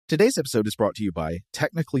Today's episode is brought to you by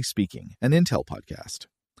Technically Speaking, an Intel podcast.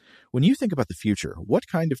 When you think about the future, what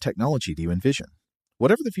kind of technology do you envision?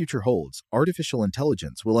 Whatever the future holds, artificial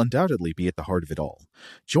intelligence will undoubtedly be at the heart of it all.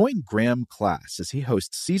 Join Graham Class as he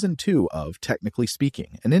hosts Season 2 of Technically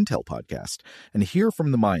Speaking, an Intel podcast, and hear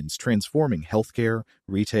from the minds transforming healthcare,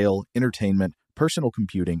 retail, entertainment, personal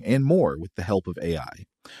computing, and more with the help of AI.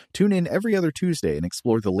 Tune in every other Tuesday and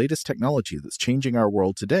explore the latest technology that's changing our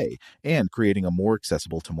world today and creating a more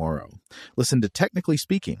accessible tomorrow. Listen to Technically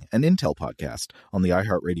Speaking, an Intel podcast on the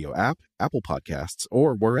iHeartRadio app, Apple Podcasts,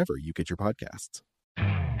 or wherever you get your podcasts.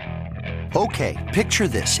 Okay, picture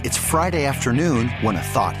this. It's Friday afternoon when a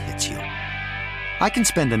thought hits you. I can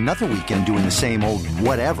spend another weekend doing the same old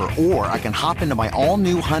whatever, or I can hop into my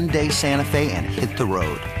all-new Hyundai Santa Fe and hit the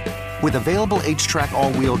road. With available H-Track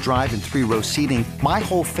all-wheel drive and 3-row seating, my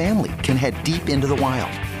whole family can head deep into the wild.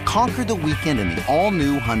 Conquer the weekend in the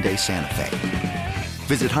all-new Hyundai Santa Fe.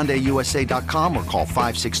 Visit HyundaiUSA.com or call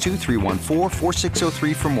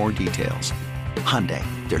 562-314-4603 for more details. Hyundai,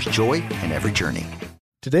 there's joy in every journey.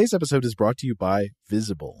 Today's episode is brought to you by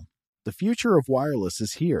Visible. The future of wireless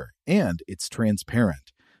is here, and it's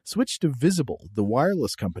transparent. Switch to Visible, the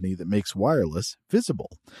wireless company that makes wireless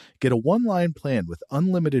visible. Get a one-line plan with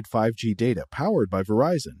unlimited 5G data powered by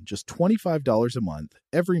Verizon, just $25 a month,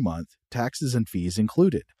 every month, taxes and fees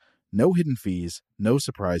included. No hidden fees, no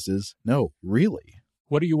surprises, no, really.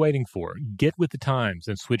 What are you waiting for? Get with the times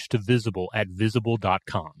and switch to Visible at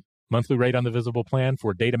Visible.com. Monthly rate on the Visible plan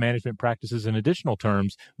for data management practices and additional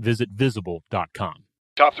terms, visit Visible.com.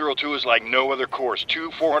 Top Thrill 2 is like no other course.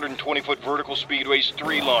 2 420-foot vertical speedways,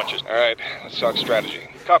 3 launches. All right, let's talk strategy.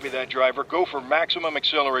 Copy that, driver. Go for maximum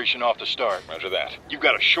acceleration off the start. Roger that. You've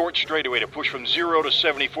got a short straightaway to push from 0 to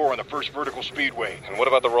 74 on the first vertical speedway. And what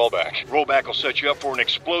about the rollback? Rollback will set you up for an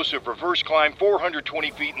explosive reverse climb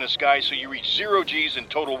 420 feet in the sky so you reach 0 Gs in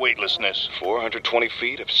total weightlessness. 420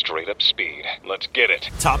 feet of straight-up speed. Let's get it.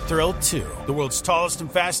 Top Thrill 2, the world's tallest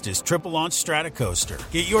and fastest triple-launch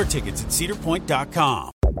Stratocoaster. Get your tickets at cedarpoint.com.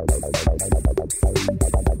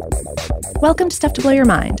 Welcome to Stuff to Blow Your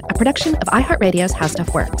Mind, a production of iHeartRadio's How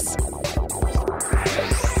Stuff Works.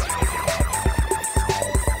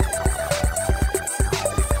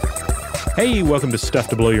 Hey, welcome to Stuff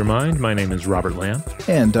to Blow Your Mind. My name is Robert Lamb.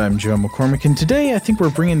 And I'm Joe McCormick, and today I think we're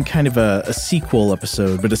bringing kind of a sequel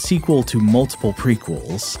episode, but a sequel to multiple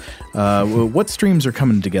prequels. What streams are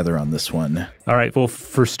coming together on this one? All right, well,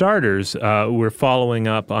 for starters, we're following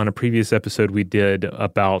up on a previous episode we did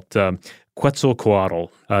about Quetzalcoatl.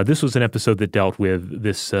 This was an episode that dealt with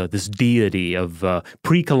this deity of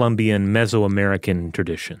pre-Columbian Mesoamerican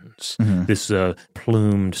traditions, this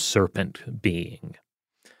plumed serpent being.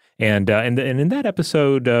 And in that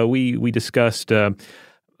episode, we discussed the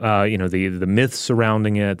myths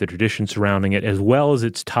surrounding it, the tradition surrounding it, as well as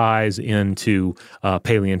its ties into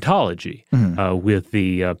paleontology with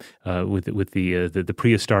the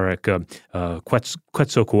prehistoric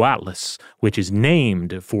Quetzalcoatlus, which is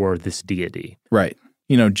named for this deity. Right.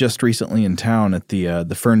 You know, just recently in town at the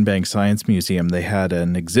Fernbank Science Museum, they had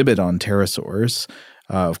an exhibit on pterosaurs.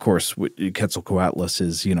 Of course, Quetzalcoatlus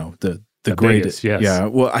is, the greatest, yes. Yeah.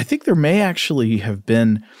 Well, I think there may actually have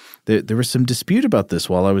been there was some dispute about this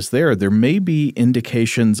while I was there. There may be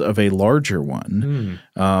indications of a larger one.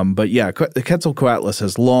 But yeah, the Quetzalcoatlus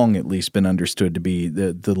has long at least been understood to be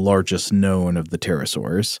the largest known of the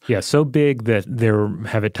pterosaurs. Yeah, so big that there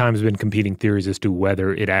have at times been competing theories as to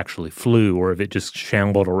whether it actually flew or if it just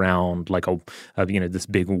shambled around like this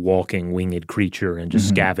big walking winged creature and just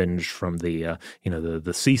scavenged from the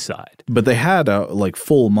seaside. But they had a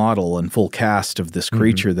full model and full cast of this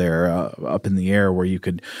creature there up in the air where you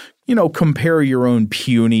could compare your own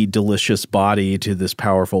puny, delicious body to this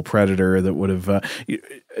powerful predator that would have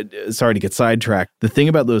sorry to get sidetracked. The thing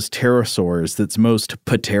about those pterosaurs that's most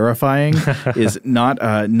terrifying is not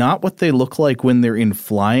what they look like when they're in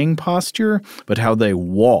flying posture, but how they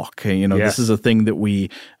walk. This is a thing that we've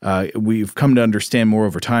come to understand more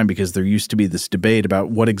over time because there used to be this debate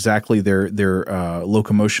about what exactly their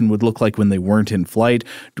locomotion would look like when they weren't in flight.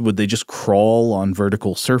 Would they just crawl on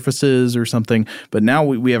vertical surfaces or something? But now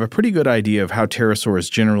we have a pretty good idea of how pterosaurs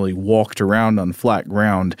generally walked around on flat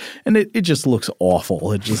ground, and it just looks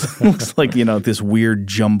awful. It just looks like, this weird,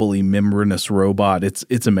 jumbly, membranous robot.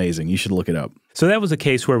 It's amazing. You should look it up. So that was a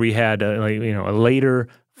case where we had a later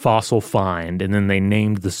fossil find, and then they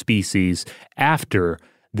named the species after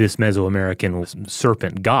this Mesoamerican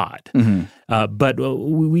serpent god. But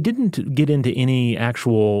we didn't get into any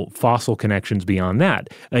actual fossil connections beyond that.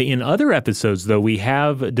 In other episodes, though, we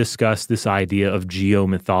have discussed this idea of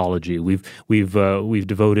geomythology. We've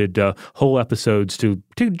devoted whole episodes to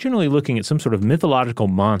generally looking at some sort of mythological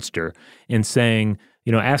monster and saying,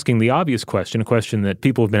 asking the obvious question, a question that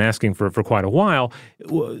people have been asking for quite a while,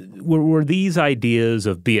 were these ideas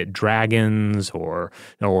of, be it dragons or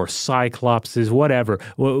cyclopses, whatever,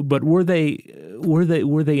 but were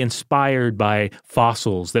they inspired by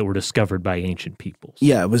fossils that were discovered by ancient peoples?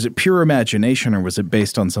 Yeah, was it pure imagination or was it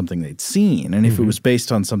based on something they'd seen? And if it was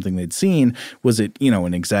based on something they'd seen, was it,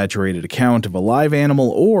 an exaggerated account of a live animal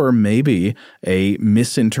or maybe a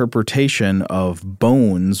misinterpretation of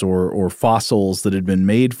bones or fossils that had been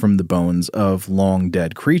made from the bones of long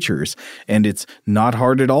dead creatures? And it's not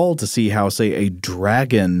hard at all to see how, say, a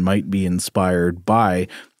dragon might be inspired by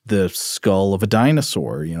the skull of a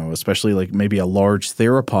dinosaur, especially like maybe a large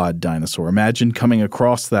theropod dinosaur. Imagine coming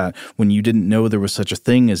across that when you didn't know there was such a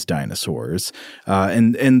thing as dinosaurs.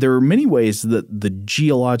 And there are many ways that the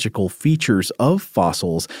geological features of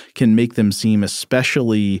fossils can make them seem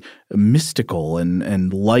especially mystical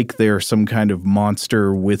and like they're some kind of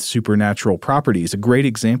monster with supernatural properties. A great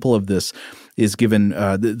example of this is given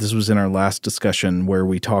this was in our last discussion where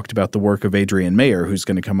we talked about the work of Adrienne Mayer, who's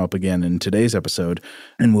going to come up again in today's episode,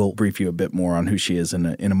 and we'll brief you a bit more on who she is in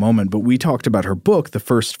a moment. But we talked about her book, The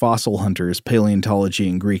First Fossil Hunters, Paleontology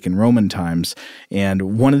in Greek and Roman Times,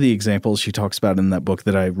 and one of the examples she talks about in that book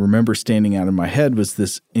that I remember standing out in my head was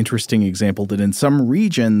this interesting example that in some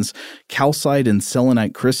regions, calcite and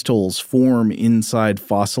selenite crystals form inside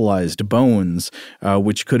fossilized bones,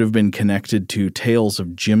 which could have been connected to tales of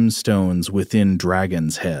gemstones within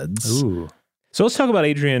dragons' heads. Ooh. So let's talk about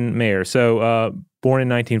Adrienne Mayer. So born in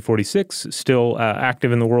 1946, still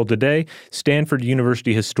active in the world today, Stanford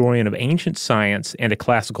University historian of ancient science and a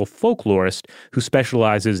classical folklorist who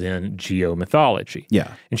specializes in geomythology.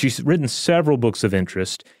 Yeah. And she's written several books of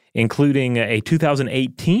interest, including a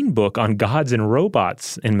 2018 book on gods and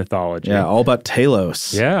robots in mythology. Yeah, all about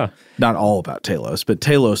Talos. Yeah. Not all about Talos, but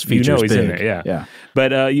Talos features he's big. in there, yeah.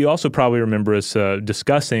 But you also probably remember us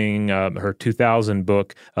discussing her 2000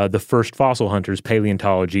 book, The First Fossil Hunters,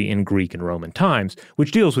 Paleontology in Greek and Roman Times,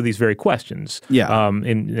 which deals with these very questions. Yeah.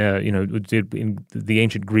 In the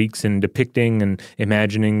ancient Greeks in depicting and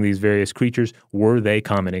imagining these various creatures, were they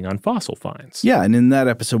commenting on fossil finds? Yeah, and in that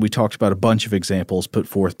episode we talked about a bunch of examples put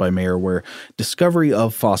forth by Mayer where discovery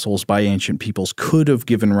of fossils by ancient peoples could have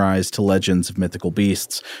given rise to legends of mythical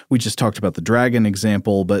beasts. We just talked about the dragon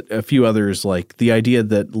example, but a few others like the idea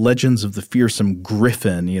that legends of the fearsome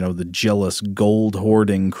griffin, the jealous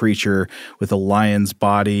gold-hoarding creature with a lion's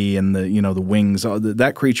body and the wings,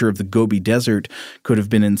 that creature of the Gobi Desert could have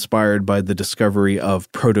been inspired by the discovery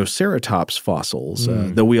of Protoceratops fossils,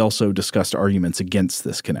 though we also discussed arguments against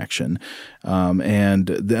this connection.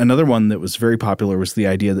 Another one that was very popular was the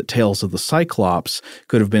idea that tales of the Cyclops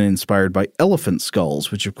could have been inspired by elephant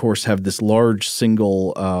skulls, which of course have this large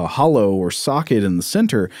single hollow or socket in the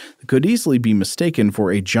center that could easily be mistaken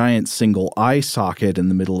for a giant single eye socket in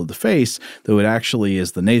the middle of the face, though it actually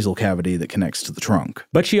is the nasal cavity that connects to the trunk.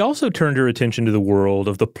 But she also turned her attention to the world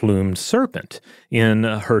of the plumed serpent in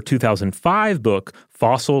her 2005 book,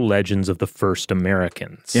 Fossil Legends of the First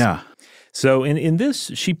Americans. Yeah. So in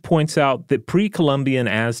this, she points out that pre-Columbian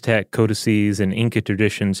Aztec codices and Inca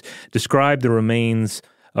traditions describe the remains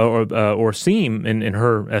or seem, in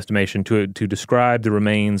her estimation, to describe the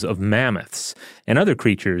remains of mammoths and other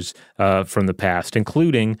creatures from the past,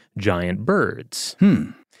 including giant birds.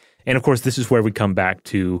 And, of course, this is where we come back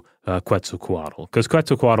to Quetzalcoatl, because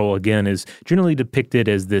Quetzalcoatl, again, is generally depicted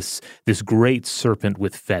as this great serpent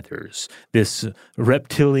with feathers, this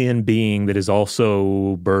reptilian being that is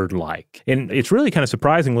also bird-like. And it's really kind of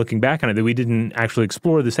surprising looking back on it that we didn't actually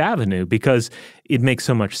explore this avenue because it makes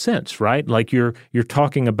so much sense, right? Like you're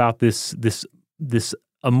talking about this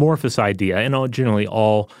amorphous idea, and generally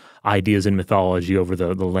all ideas in mythology over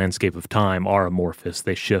the landscape of time are amorphous.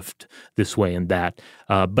 They shift this way and that.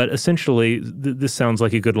 But essentially, this sounds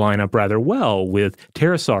like it could line up rather well with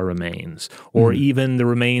pterosaur remains or even the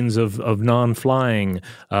remains of non-flying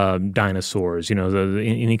dinosaurs,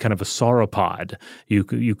 any kind of a sauropod. You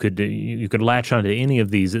could latch onto any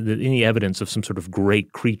of these, any evidence of some sort of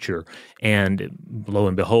great creature, and lo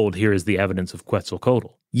and behold, here is the evidence of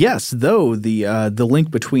Quetzalcoatl. Yes, though the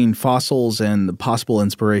link between fossils and the possible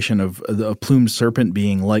inspiration mention of a plumed serpent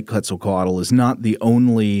being like Quetzalcoatl is not the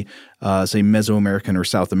only, say, Mesoamerican or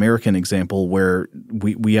South American example where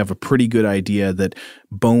we have a pretty good idea that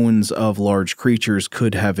bones of large creatures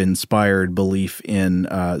could have inspired belief in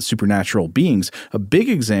supernatural beings. A big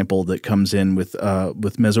example that comes in with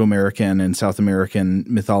Mesoamerican and South American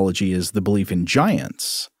mythology is the belief in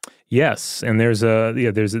giants. Yes, and there's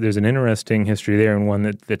an interesting history there, and one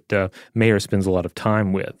that Mayer spends a lot of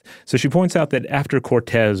time with. So she points out that after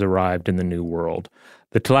Cortez arrived in the New World,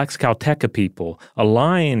 the Tlaxcalteca people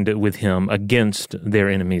aligned with him against their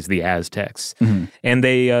enemies, the Aztecs, and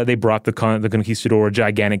they brought the conquistador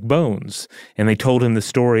gigantic bones, and they told him the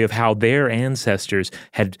story of how their ancestors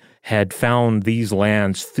had found these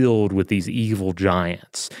lands filled with these evil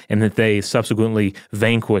giants, and that they subsequently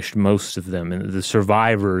vanquished most of them, and the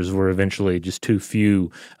survivors were eventually just too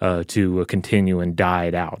few to continue and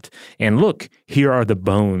died out. And look, here are the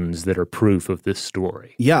bones that are proof of this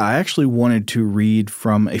story. Yeah, I actually wanted to read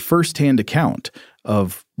from a first-hand account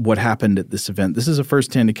of what happened at this event. This is a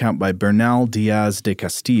first-hand account by Bernal Diaz de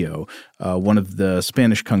Castillo, one of the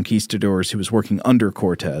Spanish conquistadors who was working under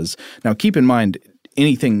Cortez. Now, keep in mind,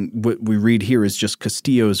 anything we read here is just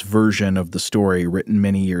Castillo's version of the story written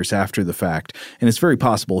many years after the fact, and it's very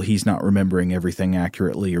possible he's not remembering everything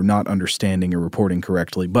accurately or not understanding or reporting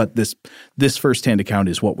correctly, but this first-hand account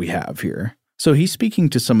is what we have here. So he's speaking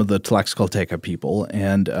to some of the Tlaxcalteca people,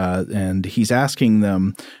 and he's asking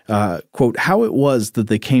them, quote, how it was that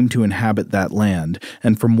they came to inhabit that land,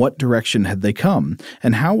 and from what direction had they come,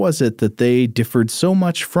 and how was it that they differed so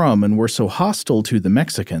much from and were so hostile to the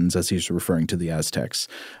Mexicans, as he's referring to the Aztecs,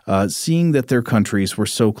 seeing that their countries were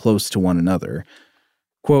so close to one another.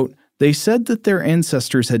 Quote, they said that their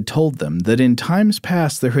ancestors had told them that in times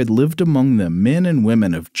past there had lived among them men and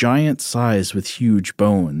women of giant size with huge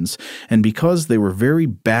bones, and because they were very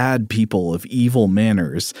bad people of evil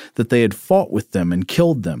manners, that they had fought with them and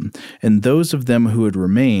killed them, and those of them who had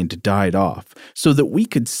remained died off. So that we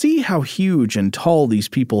could see how huge and tall these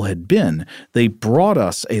people had been, they brought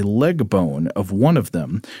us a leg bone of one of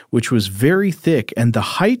them, which was very thick and the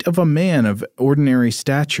height of a man of ordinary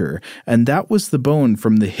stature, and that was the bone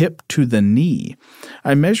from the hip to the knee.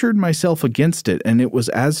 I measured myself against it, and it was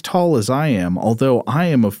as tall as I am, although I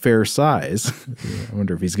am of fair size. I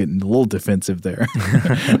wonder if he's getting a little defensive there.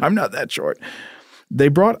 I'm not that short. They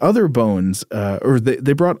brought other bones,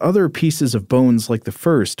 they brought other pieces of bones like the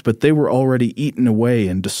first, but they were already eaten away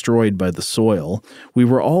and destroyed by the soil. We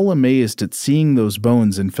were all amazed at seeing those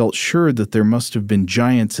bones and felt sure that there must have been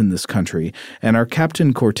giants in this country, and our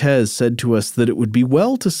Captain Cortez said to us that it would be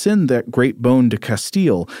well to send that great bone to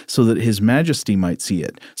Castile so that His Majesty might see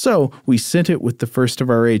it. So we sent it with the first of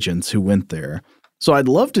our agents who went there. So I'd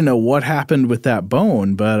love to know what happened with that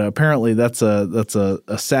bone, but apparently that's a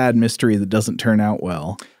sad mystery that doesn't turn out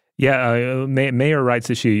well. Yeah, Mayer writes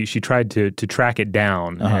that she tried to track it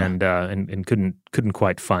down and couldn't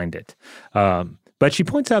quite find it. But she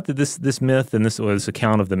points out that this myth and this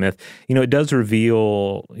account of the myth, it does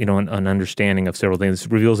reveal, an understanding of several things.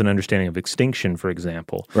 It reveals an understanding of extinction, for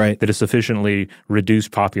example. Right. That a sufficiently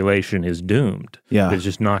reduced population is doomed. Yeah. That it's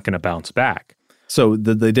just not going to bounce back. So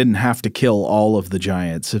they didn't have to kill all of the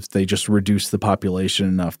giants. If they just reduced the population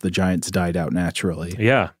enough, the giants died out naturally.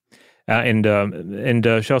 Yeah. And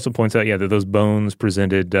she also points out, that those bones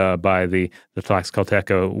presented by the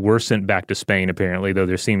Tlaxcalteca were sent back to Spain, apparently, though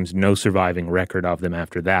there seems no surviving record of them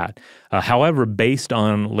after that. However, based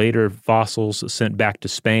on later fossils sent back to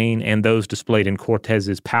Spain and those displayed in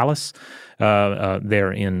Cortez's palace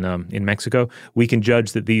there in Mexico, we can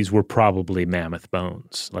judge that these were probably mammoth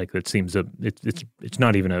bones. Like it seems it's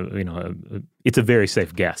not even it's a very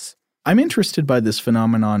safe guess. I'm interested by this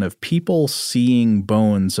phenomenon of people seeing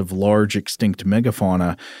bones of large extinct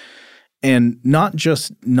megafauna and not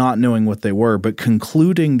just not knowing what they were, but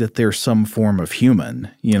concluding that they're some form of human,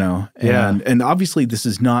 And obviously this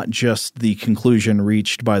is not just the conclusion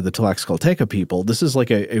reached by the Tlaxcalteca people. This is like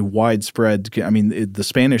a widespread – the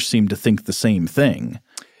Spanish seem to think the same thing.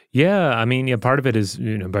 Yeah, part of it is,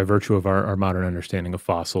 by virtue of our modern understanding of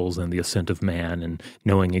fossils and the ascent of man and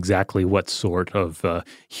knowing exactly what sort of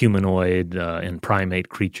humanoid and primate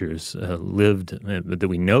creatures lived, that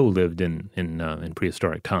we know lived in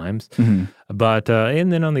prehistoric times. Mm-hmm. But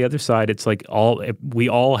and then on the other side, it's like we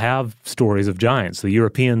all have stories of giants. The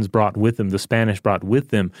Europeans brought with them, the Spanish brought with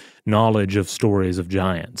them knowledge of stories of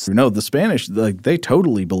giants. No, the Spanish, they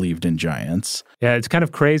totally believed in giants. Yeah, it's kind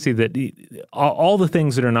of crazy that all the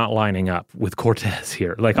things that are not lining up with Cortez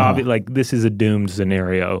here, like this is a doomed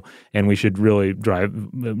scenario, and we should really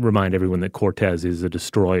remind everyone that Cortez is a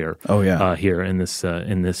destroyer. Oh yeah, here in this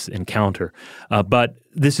encounter, but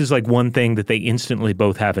this is like one thing that they instantly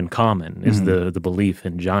both have in common is the belief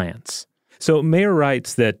in giants. So Mayer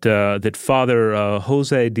writes that that Father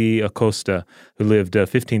Jose de Acosta, who lived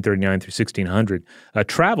 1539 through 1600,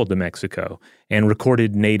 traveled to Mexico and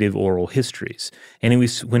recorded native oral histories. And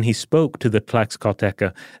when he spoke to the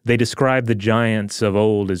Tlaxcalteca, they described the giants of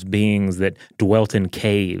old as beings that dwelt in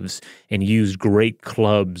caves and used great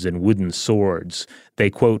clubs and wooden swords. They,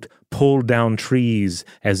 quote, pulled down trees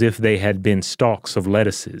as if they had been stalks of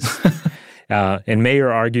lettuces. And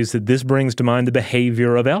Mayer argues that this brings to mind the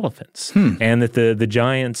behavior of elephants, and that the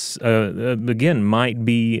giants, again, might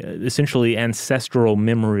be essentially ancestral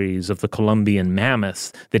memories of the Columbian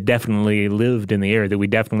mammoths that definitely lived in the area, that we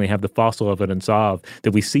definitely have the fossil evidence of,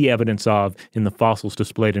 that we see evidence of in the fossils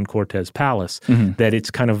displayed in Cortes Palace, that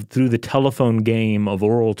it's kind of through the telephone game of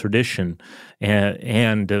oral tradition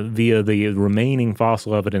and via the remaining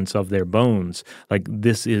fossil evidence of their bones, like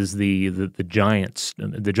this is the giant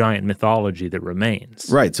mythology that remains.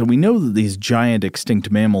 Right. So we know that these giant extinct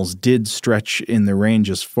mammals did stretch in their range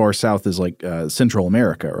as far south as like Central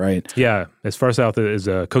America, right? Yeah, as far south as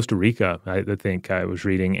Costa Rica, I think I was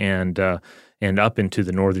reading, and up into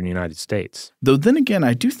the northern United States. Though then again,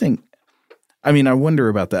 I do think, I mean, I wonder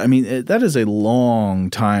about that. I mean, that is a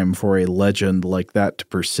long time for a legend like that to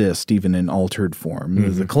persist, even in altered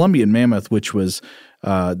form. The Columbian mammoth, which was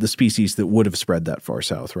the species that would have spread that far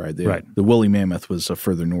south, right? The woolly mammoth was a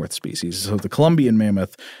further north species. So the Columbian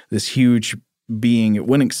mammoth, this huge being, it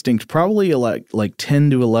went extinct probably like 10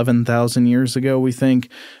 to 11,000 years ago, we think.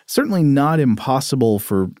 Certainly not impossible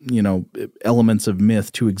for, elements of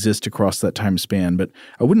myth to exist across that time span, but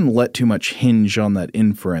I wouldn't let too much hinge on that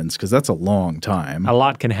inference because that's a long time. A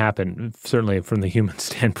lot can happen, certainly from the human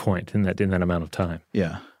standpoint in that amount of time.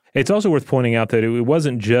 Yeah. It's also worth pointing out that it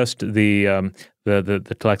wasn't just the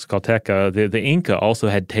Tlaxcalteca. The Inca also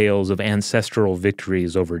had tales of ancestral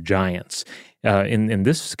victories over giants. In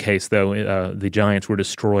this case, though, the giants were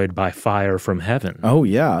destroyed by fire from heaven. Oh,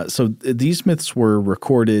 yeah. So these myths were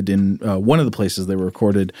recorded in one of the places they were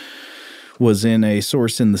recorded was in a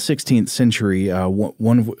source in the 16th century.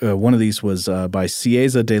 One of these was by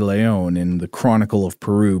Cieza de León in the Chronicle of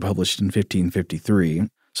Peru, published in 1553.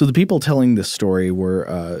 So the people telling this story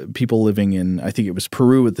were people living in, I think it was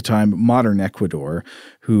Peru at the time, modern Ecuador,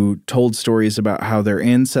 who told stories about how their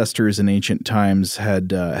ancestors in ancient times had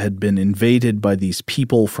been invaded by these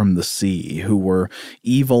people from the sea who were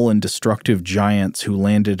evil and destructive giants who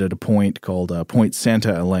landed at a point called Point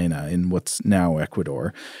Santa Elena in what's now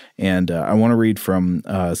Ecuador. And I want to read from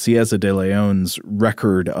Cieza de León's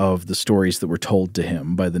record of the stories that were told to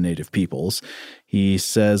him by the native peoples. He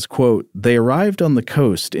says, quote, "They arrived on the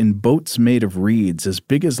coast in boats made of reeds as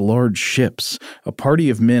big as large ships, a party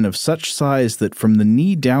of men of such size that from the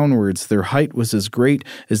knee downwards their height was as great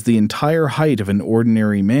as the entire height of an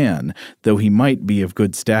ordinary man, though he might be of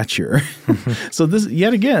good stature." So this,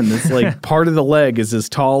 yet again, it's like part of the leg is as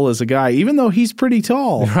tall as a guy, even though he's pretty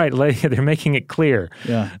tall. Right, they're making it clear.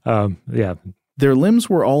 Yeah. Yeah. Their limbs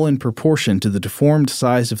were all in proportion to the deformed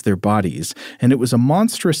size of their bodies, and it was a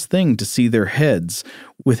monstrous thing to see their heads,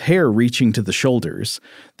 with hair reaching to the shoulders.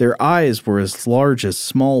 Their eyes were as large as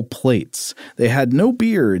small plates. They had no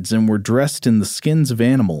beards and were dressed in the skins of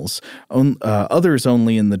animals, others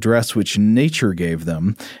only in the dress which nature gave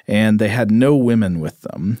them, and they had no women with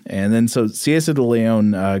them. And then so Cieza de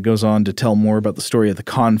León goes on to tell more about the story of the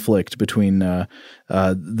conflict between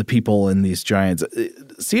the people and these giants.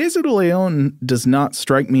 Cieza de León does not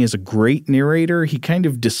strike me as a great narrator. He kind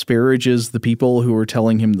of disparages the people who are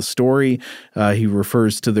telling him the story. He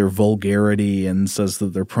refers to their vulgarity and says that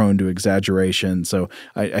they're prone to exaggeration. So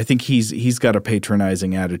I think he's got a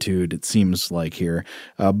patronizing attitude, it seems like here.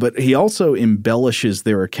 But he also embellishes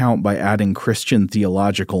their account by adding Christian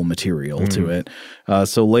theological material to it.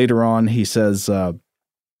 So later on he says,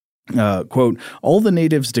 quote, "All the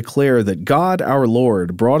natives declare that God our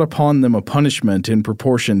Lord brought upon them a punishment in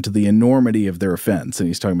proportion to the enormity of their offense." And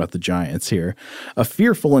he's talking about the giants here. "A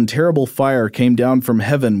fearful and terrible fire came down from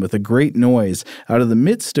heaven with a great noise, out of the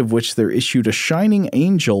midst of which there issued a shining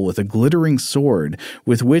angel with a glittering sword,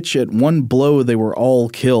 with which at one blow they were all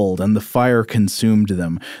killed, and the fire consumed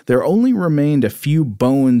them. There only remained a few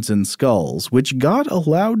bones and skulls, which God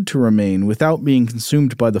allowed to remain without being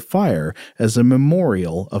consumed by the fire as a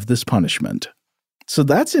memorial of this punishment." So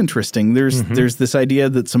that's interesting. There's this idea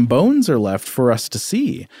that some bones are left for us to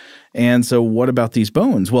see. And so what about these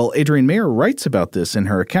bones? Well, Adrienne Mayer writes about this in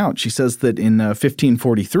her account. She says that in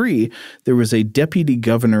 1543, there was a deputy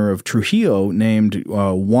governor of Trujillo named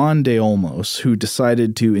Juan de Olmos who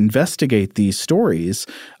decided to investigate these stories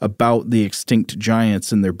about the extinct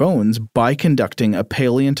giants and their bones by conducting a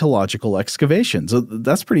paleontological excavation. So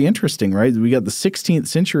that's pretty interesting, right? We got the 16th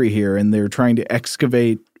century here, and they're trying to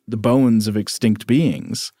excavate the bones of extinct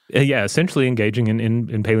beings. Yeah, essentially engaging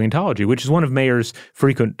in paleontology, which is one of Mayer's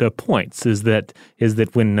frequent points, is that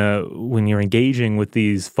when you're engaging with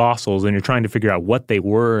these fossils and you're trying to figure out what they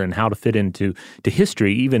were and how to fit into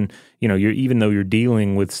history, even though you're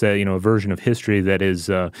dealing with, say, a version of history that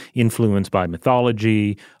is influenced by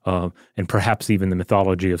mythology and perhaps even the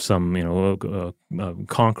mythology of some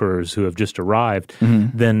conquerors who have just arrived,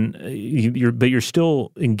 then you're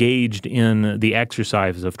still engaged in the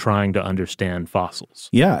exercise of trying to understand fossils.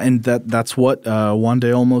 Yeah. And that's what Juan de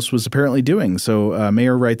Olmos was apparently doing. So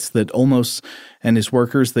Mayer writes that Olmos and his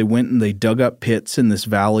workers, they went and they dug up pits in this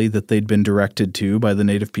valley that they'd been directed to by the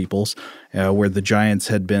native peoples, where the giants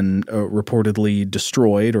had been reportedly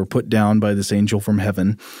destroyed or put down by this angel from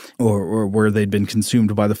heaven, or where they'd been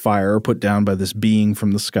consumed by the fire or put down by this being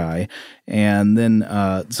from the sky. And then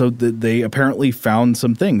they apparently found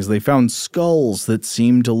some things. They found skulls that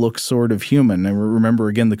seemed to look sort of human. And remember,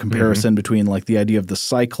 again, the comparison between like the idea of the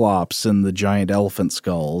Cyclops and the giant elephant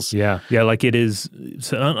skulls. Yeah, like it is,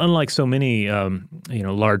 unlike so many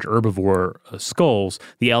large herbivore skulls,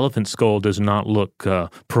 the elephant skull does not look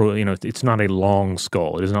it's not a long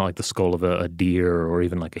skull. It is not like the skull of a deer or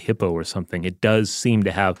even like a hippo or something. It does seem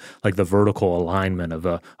to have like the vertical alignment of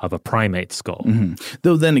a primate skull.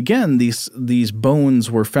 Though then again, these bones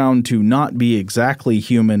were found to not be exactly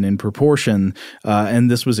human in proportion, and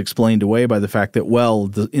this was explained away by the fact that,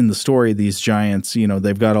 in the story, these giants,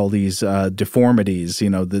 they've got all these deformities,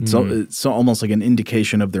 it's almost like an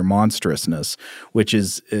indication of their monstrousness, which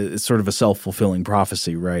is sort of a self-fulfilling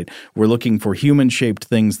prophecy, right? We're looking for human-shaped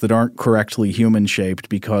things that aren't correctly human-shaped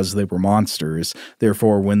because they were monsters.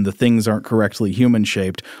 Therefore, when the things aren't correctly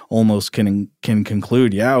human-shaped, almost can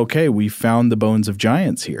conclude, we found the bones of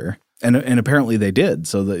giants here. And apparently they did.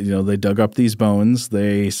 So that, they dug up these bones.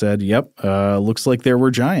 They said, looks like there were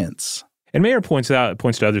giants. And Mayer points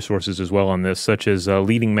to other sources as well on this, such as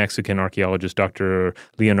leading Mexican archaeologist Dr.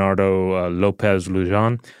 Leonardo Lopez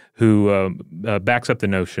Lujan, who backs up the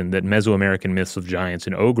notion that Mesoamerican myths of giants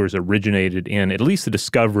and ogres originated in at least the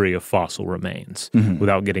discovery of fossil remains,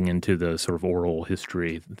 without getting into the sort of oral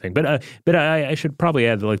history thing. But I should probably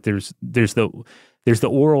add that like there's the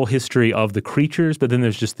oral history of the creatures, but then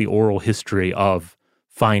there's just the oral history of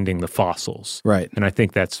finding the fossils. Right. And I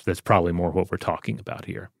think that's probably more what we're talking about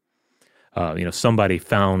here. Somebody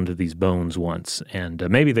found these bones once, and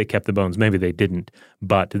maybe they kept the bones, maybe they didn't,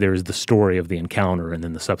 but there's the story of the encounter and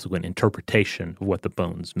then the subsequent interpretation of what the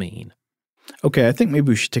bones mean. Okay, I think maybe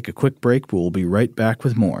we should take a quick break, but we'll be right back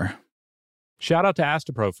with more. Shout out to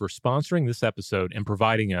Astepro for sponsoring this episode and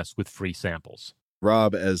providing us with free samples.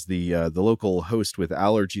 Rob, as the local host with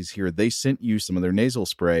allergies here, they sent you some of their nasal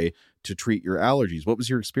spray to treat your allergies. What was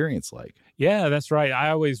your experience like? Yeah, that's right.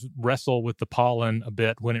 I always wrestle with the pollen a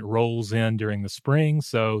bit when it rolls in during the spring,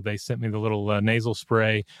 so they sent me the little nasal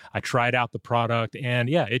spray. I tried out the product, and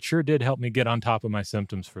it sure did help me get on top of my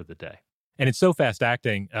symptoms for the day. And it's so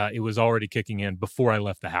fast-acting, it was already kicking in before I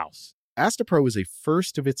left the house. Astepro is a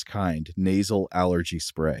first-of-its-kind nasal allergy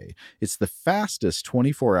spray. It's the fastest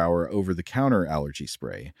 24-hour over-the-counter allergy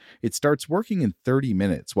spray. It starts working in 30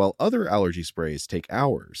 minutes, while other allergy sprays take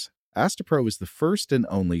hours. Astepro is the first and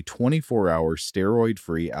only 24-hour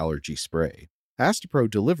steroid-free allergy spray. Astepro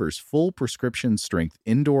delivers full prescription-strength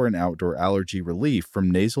indoor and outdoor allergy relief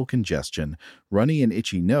from nasal congestion, runny and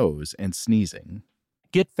itchy nose, and sneezing.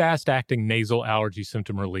 Get fast-acting nasal allergy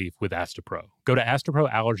symptom relief with Astepro. Go to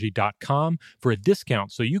asteproallergy.com for a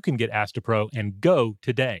discount so you can get Astepro and go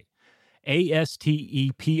today.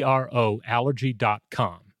 ASTEPRO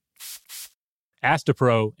allergy.com.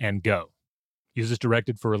 Astepro and go. Use as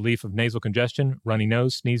directed for relief of nasal congestion, runny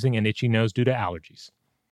nose, sneezing, and itchy nose due to allergies.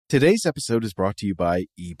 Today's episode is brought to you by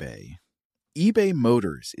eBay. eBay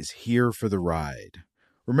Motors is here for the ride.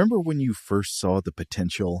 Remember when you first saw the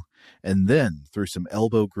potential? And then, through some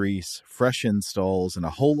elbow grease, fresh installs, and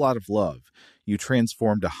a whole lot of love, you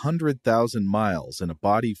transformed 100,000 miles and a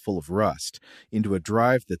body full of rust into a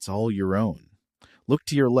drive that's all your own. Look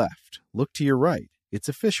to your left. Look to your right. It's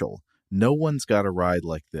official. No one's got a ride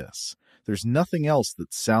like this. There's nothing else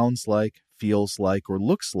that sounds like, feels like, or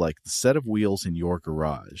looks like the set of wheels in your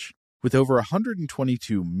garage. With over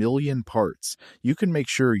 122 million parts, you can make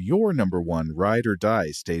sure your number one ride or die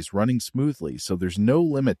stays running smoothly so there's no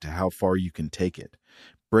limit to how far you can take it.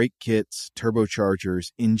 Brake kits,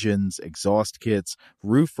 turbochargers, engines, exhaust kits,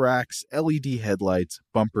 roof racks, LED headlights,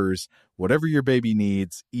 bumpers, whatever your baby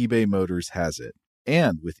needs, eBay Motors has it.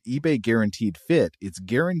 And with eBay Guaranteed Fit, it's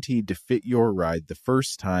guaranteed to fit your ride the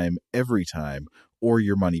first time, every time, or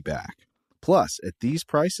your money back. Plus, at these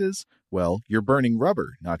prices, well, you're burning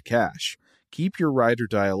rubber, not cash. Keep your ride or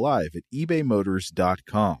die alive at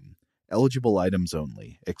ebaymotors.com. Eligible items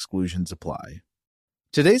only. Exclusions apply.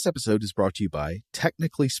 Today's episode is brought to you by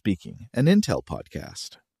Technically Speaking, an Intel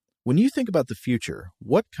podcast. When you think about the future,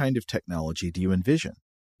 what kind of technology do you envision?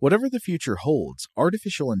 Whatever the future holds,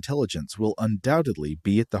 artificial intelligence will undoubtedly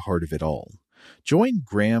be at the heart of it all. Join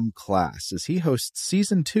Graham Class as he hosts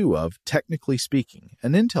Season 2 of Technically Speaking,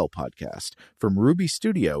 an Intel podcast from Ruby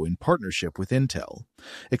Studio in partnership with Intel.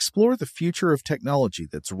 Explore the future of technology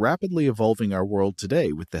that's rapidly evolving our world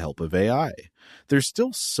today with the help of AI. There's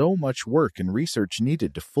still so much work and research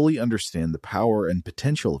needed to fully understand the power and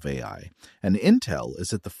potential of AI, and Intel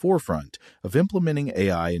is at the forefront of implementing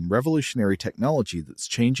AI in revolutionary technology that's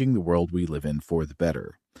changing the world we live in for the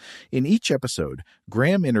better. In each episode,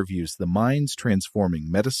 Graham interviews the minds transforming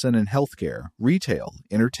medicine and healthcare, retail,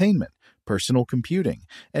 entertainment, personal computing,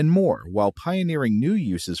 and more while pioneering new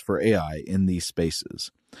uses for AI in these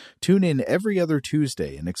spaces. Tune in every other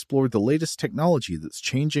Tuesday and explore the latest technology that's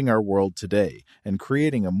changing our world today and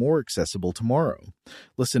creating a more accessible tomorrow.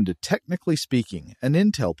 Listen to Technically Speaking, an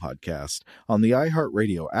Intel podcast on the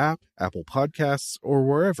iHeartRadio app, Apple Podcasts, or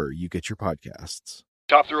wherever you get your podcasts.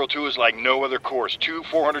 Top Thrill 2 is like no other course. 2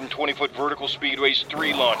 420-foot vertical speedways,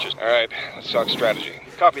 3 launches. All right, let's talk strategy.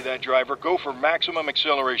 Copy that, driver. Go for maximum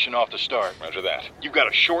acceleration off the start. Roger that. You've got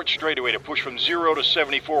a short straightaway to push from 0 to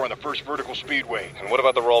 74 on the first vertical speedway. And what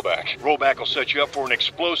about the rollback? Rollback will set you up for an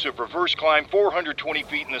explosive reverse climb 420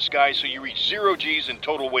 feet in the sky so you reach 0 G's in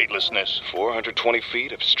total weightlessness. 420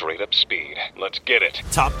 feet of straight-up speed. Let's get it.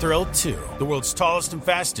 Top Thrill 2, the world's tallest and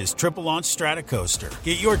fastest triple-launch Stratocoaster.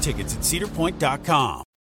 Get your tickets at cedarpoint.com.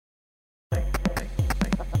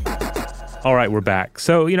 All right, we're back.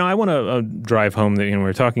 So, I want to drive home that,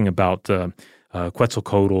 we're talking about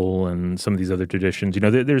Quetzalcoatl and some of these other traditions.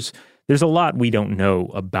 There's a lot we don't know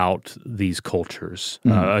about these cultures.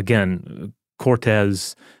 Again,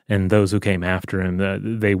 Cortez and those who came after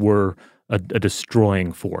him, they were a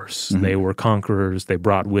destroying force. They were conquerors. They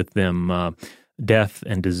brought with them death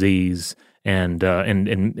and disease and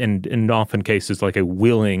in often cases like a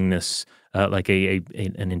willingness, like an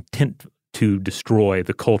intent to destroy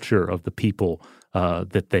the culture of the people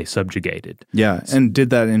that they subjugated. Yeah, and did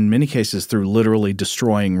that in many cases through literally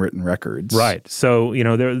destroying written records. Right. So,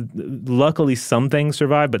 there luckily some things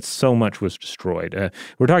survived, but so much was destroyed.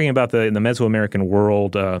 We're talking about the Mesoamerican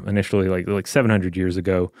world initially like 700 years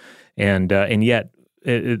ago, and yet,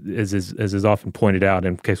 as is often pointed out,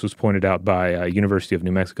 in case was pointed out by University of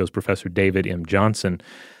New Mexico's Professor David M. Johnson,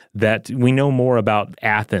 that we know more about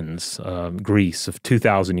Athens, Greece of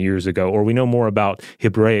 2,000 years ago, or we know more about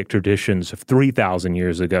Hebraic traditions of 3,000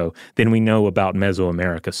 years ago than we know about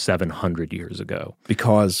Mesoamerica 700 years ago.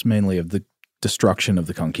 Because mainly of the destruction of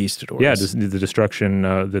the conquistadors. Yeah, the destruction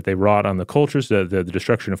that they wrought on the cultures, the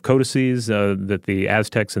destruction of codices that the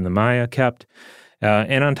Aztecs and the Maya kept.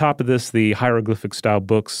 And on top of this, the hieroglyphic-style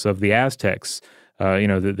books of the Aztecs,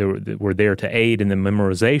 that were there to aid in the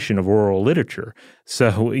memorization of oral literature.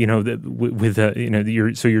 So, you're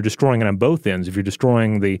destroying it on both ends. If you're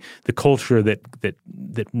destroying the culture that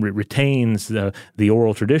retains the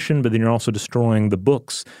oral tradition, but then you're also destroying the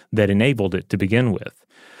books that enabled it to begin with.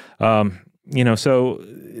 So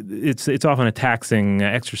it's often a taxing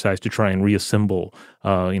exercise to try and reassemble,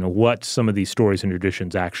 what some of these stories and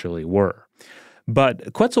traditions actually were.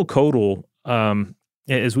 But Quetzalcoatl,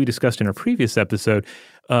 as we discussed in our previous episode,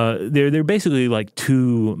 they're basically like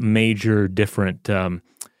two major different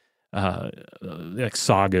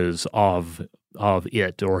sagas of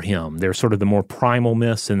it or him. They're sort of the more primal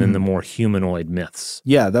myths and then the more humanoid myths.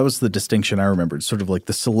 Yeah, that was the distinction I remembered. Sort of like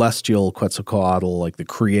the celestial Quetzalcoatl, like the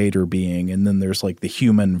creator being, and then there's like the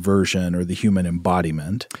human version or the human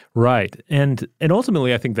embodiment. Right. And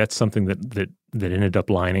ultimately, I think that's something that ended up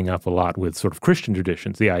lining up a lot with sort of Christian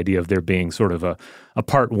traditions, the idea of there being sort of a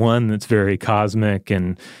part one that's very cosmic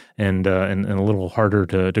and a little harder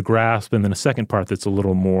to grasp, and then a second part that's a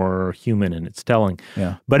little more human in its telling.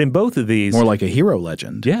 Yeah. But in both of these— more like a hero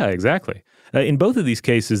legend. Yeah, exactly. In both of these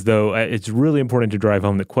cases, though, it's really important to drive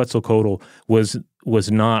home that Quetzalcoatl was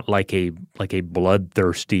not like a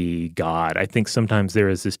bloodthirsty god. I think sometimes there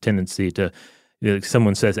is this tendency to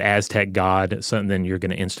someone says Aztec god, then you're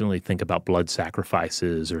going to instantly think about blood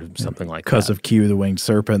sacrifices or something like that. Because of Q, the winged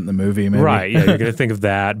serpent in the movie, maybe. Right, yeah, you're going to think of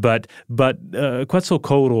that. But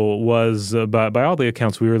Quetzalcoatl was, by all the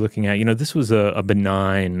accounts we were looking at, this was a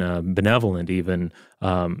benign, benevolent even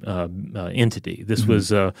entity. This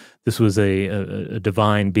was a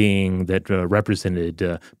divine being that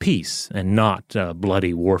represented peace and not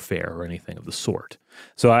bloody warfare or anything of the sort.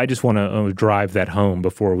 So I just want to drive that home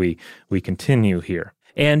before we continue here.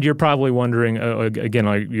 And you're probably wondering, again,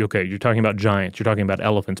 okay, you're talking about giants, you're talking about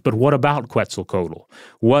elephants, but what about Quetzalcoatl?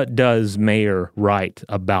 What does Mayer write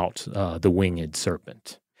about the winged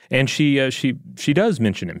serpent? And she does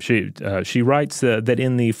mention him. She writes that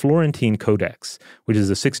in the Florentine Codex, which is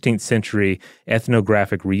a 16th century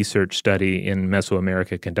ethnographic research study in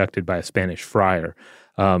Mesoamerica conducted by a Spanish friar,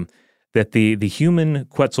 that the human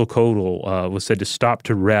Quetzalcoatl was said to stop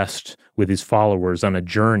to rest with his followers on a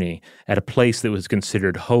journey at a place that was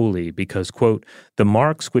considered holy because, quote, the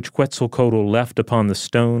marks which Quetzalcoatl left upon the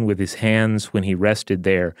stone with his hands when he rested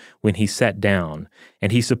there, when he sat down,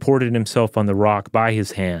 and he supported himself on the rock by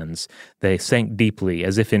his hands, they sank deeply,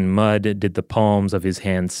 as if in mud did the palms of his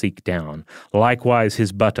hands sink down. Likewise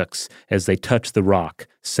his buttocks, as they touched the rock,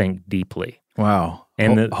 sank deeply. Wow.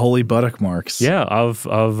 And holy buttock marks. Yeah, of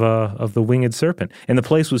the winged serpent. And the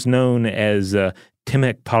place was known as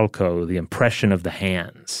Temecpalco, the impression of the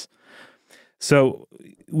hands. So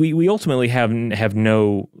we ultimately have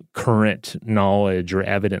no current knowledge or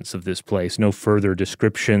evidence of this place, no further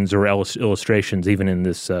descriptions or illustrations even in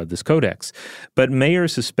this codex. But Mayer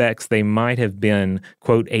suspects they might have been,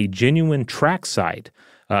 quote, a genuine track site,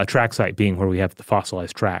 track site being where we have the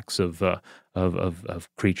fossilized tracks of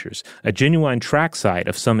creatures, a genuine track site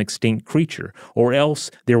of some extinct creature, or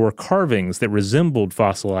else there were carvings that resembled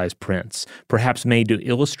fossilized prints, perhaps made to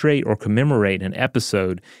illustrate or commemorate an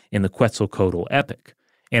episode in the Quetzalcoatl epic.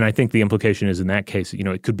 And I think the implication is in that case,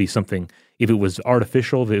 it could be something, if it was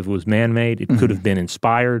artificial, if it was man-made, it could have been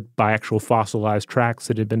inspired by actual fossilized tracks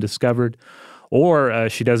that had been discovered. Or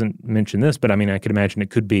she doesn't mention this, but I could imagine it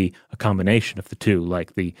could be a combination of the two,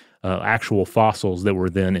 like the actual fossils that were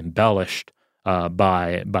then embellished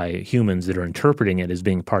by humans that are interpreting it as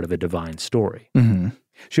being part of a divine story. Mm-hmm.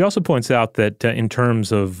 She also points out that in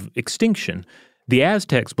terms of extinction, the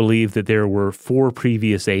Aztecs believed that there were 4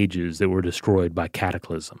 previous ages that were destroyed by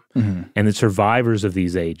cataclysm, and that survivors of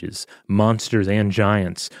these ages, monsters and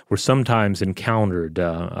giants, were sometimes encountered,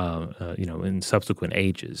 in subsequent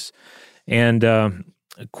ages. And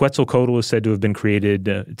Quetzalcoatl is said to have been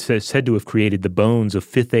created, said to have created the bones of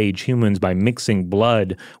 5th age humans by mixing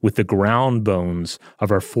blood with the ground bones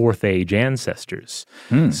of our 4th age ancestors.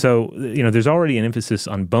 So, there's already an emphasis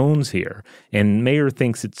on bones here, and Mayer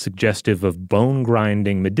thinks it's suggestive of bone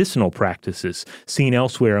grinding medicinal practices seen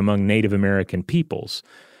elsewhere among Native American peoples.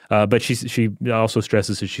 But she also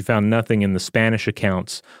stresses that she found nothing in the Spanish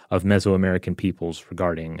accounts of Mesoamerican peoples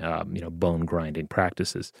regarding bone grinding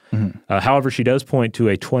practices. However, she does point to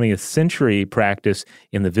a 20th century practice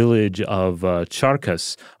in the village of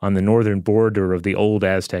Charcas on the northern border of the old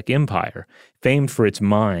Aztec Empire. Famed for its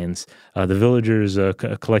mines, the villagers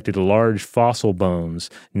collected large fossil bones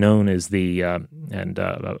known as the,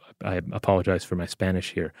 I apologize for my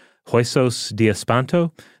Spanish here, huesos de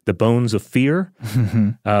espanto, the bones of fear.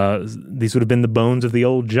 These would have been the bones of the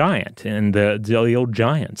old giant and the old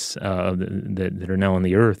giants that are now on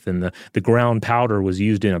the earth. And the ground powder was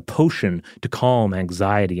used in a potion to calm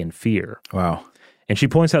anxiety and fear. Wow. And she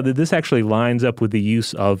points out that this actually lines up with the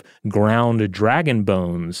use of ground dragon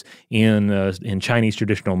bones in Chinese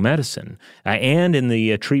traditional medicine and in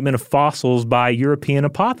the treatment of fossils by European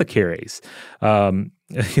apothecaries.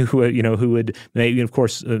 Who would maybe, of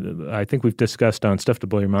course, I think we've discussed on Stuff to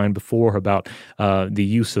Blow Your Mind before about the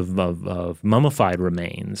use of mummified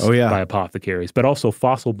remains by apothecaries, but also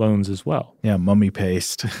fossil bones as well. Yeah, mummy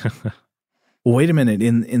paste. Wait a minute.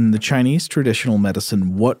 In the Chinese traditional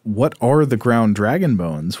medicine, what are the ground dragon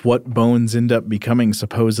bones? What bones end up becoming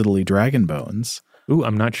supposedly dragon bones? Ooh,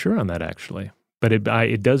 I'm not sure on that actually. But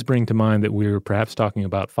it does bring to mind that we're perhaps talking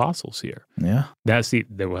about fossils here. Yeah. That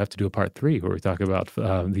we'll have to do a part 3 where we talk about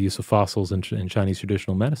the use of fossils in Chinese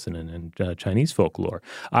traditional medicine and Chinese folklore.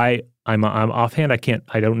 I'm offhand,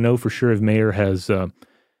 I don't know for sure if Mayer has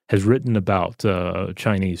written about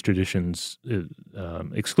Chinese traditions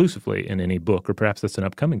exclusively in any book, or perhaps that's an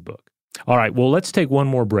upcoming book. All right, well, let's take one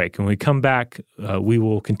more break. When we come back, we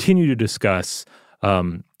will continue to discuss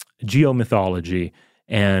geomythology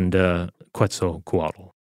and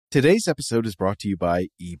Quetzalcoatl. Today's episode is brought to you by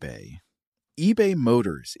eBay. eBay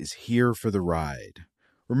Motors is here for the ride.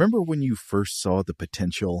 Remember when you first saw the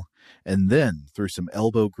potential? And then, through some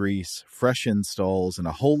elbow grease, fresh installs, and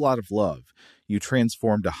a whole lot of love, you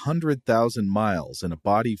transformed 100,000 miles and a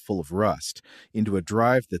body full of rust into a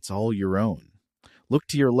drive that's all your own. Look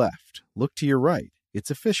to your left. Look to your right. It's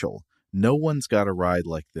official. No one's got a ride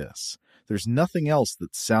like this. There's nothing else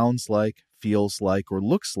that sounds like, feels like, or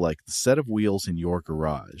looks like the set of wheels in your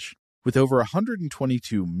garage. With over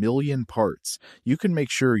 122 million parts, you can make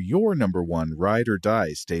sure your number one ride or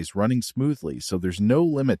die stays running smoothly, so there's no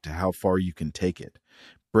limit to how far you can take it.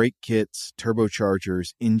 Brake kits,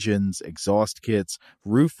 turbochargers, engines, exhaust kits,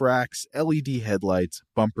 roof racks, LED headlights,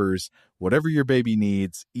 bumpers, whatever your baby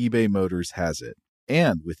needs, eBay Motors has it.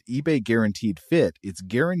 And with eBay Guaranteed Fit, it's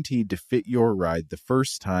guaranteed to fit your ride the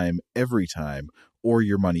first time, every time, or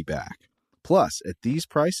your money back. Plus, at these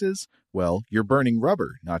prices, well, you're burning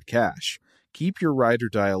rubber, not cash. Keep your ride or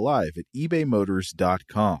die alive at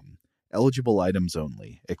ebaymotors.com. Eligible items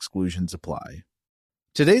only. Exclusions apply.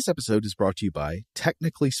 Today's episode is brought to you by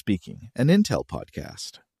Technically Speaking, an Intel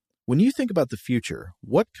podcast. When you think about the future,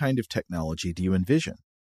 what kind of technology do you envision?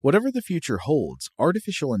 Whatever the future holds,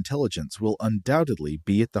 artificial intelligence will undoubtedly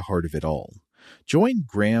be at the heart of it all. Join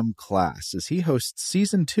Graham Class as he hosts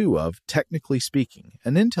Season 2 of Technically Speaking,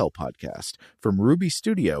 an Intel podcast from Ruby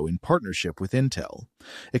Studio in partnership with Intel.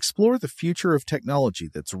 Explore the future of technology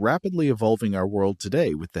that's rapidly evolving our world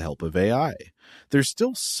today with the help of AI. There's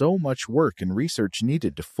still so much work and research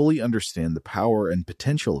needed to fully understand the power and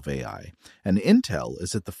potential of AI, and Intel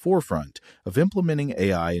is at the forefront of implementing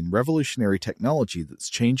AI in revolutionary technology that's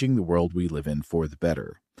changing the world we live in for the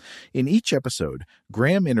better. In each episode,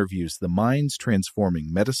 Graham interviews the minds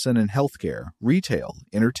transforming medicine and healthcare, retail,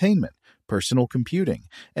 entertainment, personal computing,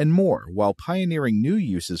 and more while pioneering new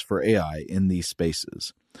uses for AI in these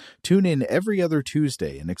spaces. Tune in every other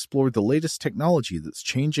Tuesday and explore the latest technology that's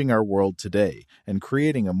changing our world today and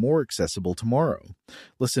creating a more accessible tomorrow.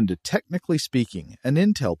 Listen to Technically Speaking, an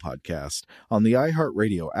Intel podcast on the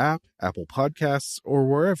iHeartRadio app, Apple Podcasts, or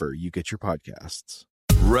wherever you get your podcasts.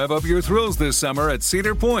 Rev up your thrills this summer at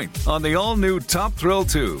Cedar Point on the all-new Top Thrill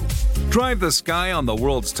 2. Drive the sky on the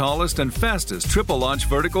world's tallest and fastest triple-launch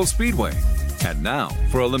vertical speedway. And now,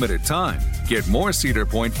 for a limited time, get more Cedar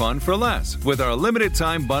Point fun for less with our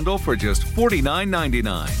limited-time bundle for just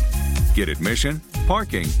 $49.99. Get admission,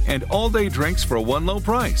 parking, and all-day drinks for one low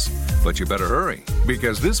price. But you better hurry,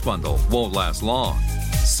 because this bundle won't last long.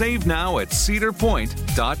 Save now at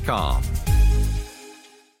cedarpoint.com.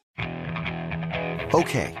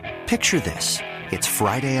 Okay, picture this. It's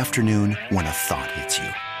Friday afternoon when a thought hits you.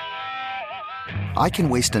 I can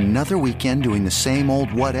waste another weekend doing the same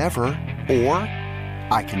old whatever, or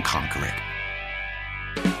I can conquer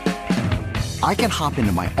it. I can hop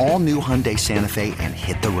into my all-new Hyundai Santa Fe and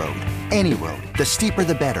hit the road. Any road. The steeper,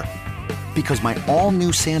 the better. Because my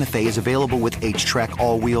all-new Santa Fe is available with H-Track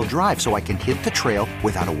all-wheel drive, so I can hit the trail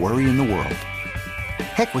without a worry in the world.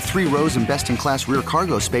 Heck, with 3 rows and best-in-class rear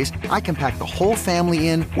cargo space, I can pack the whole family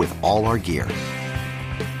in with all our gear.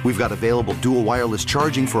 We've got available dual wireless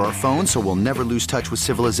charging for our phones, so we'll never lose touch with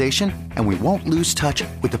civilization, and we won't lose touch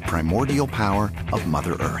with the primordial power of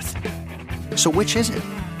Mother Earth. So which is it?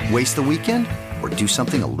 Waste the weekend or do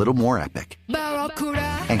something a little more epic?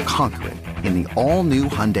 And conquer it in the all-new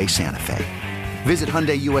Hyundai Santa Fe. Visit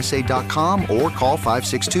HyundaiUSA.com or call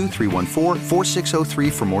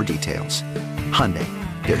 562-314-4603 for more details. Hyundai,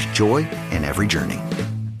 there's joy in every journey.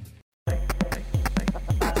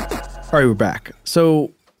 All right, we're back.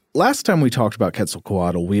 So last time we talked about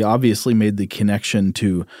Quetzalcoatl, we obviously made the connection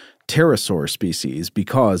to pterosaur species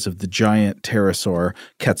because of the giant pterosaur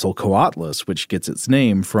Quetzalcoatlus, which gets its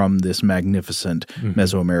name from this magnificent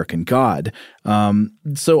Mesoamerican god.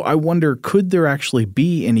 So I wonder, could there actually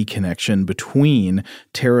be any connection between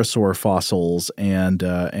pterosaur fossils and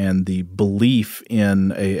the belief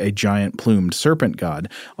in a giant plumed serpent god?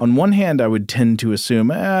 On one hand, I would tend to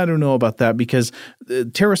assume, I don't know about that, because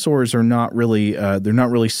pterosaurs are not really they're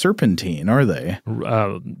not really serpentine, are they?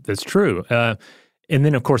 That's true. And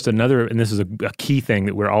then, of course, another, and this is a key thing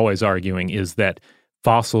that we're always arguing, is that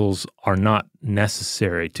fossils are not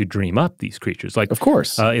necessary to dream up these creatures. Like, of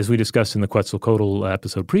course, as we discussed in the Quetzalcoatl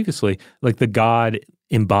episode previously, like the god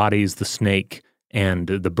embodies the snake and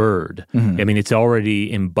the bird. Mm-hmm. I mean, it's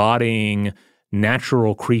already embodying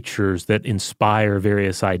natural creatures that inspire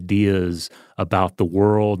various ideas about the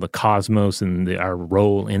world, the cosmos, and our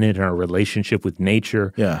role in it and our relationship with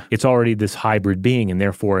nature. Yeah. It's already this hybrid being, and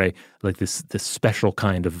therefore like this special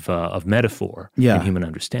kind of metaphor Yeah. in human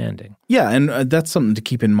understanding. Yeah, and that's something to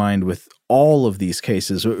keep in mind with all of these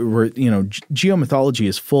cases where, geomythology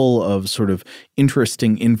is full of sort of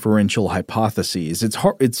interesting inferential hypotheses.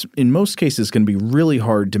 It's in most cases going to be really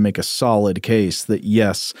hard to make a solid case that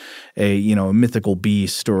yes, a mythical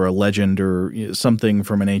beast or a legend or something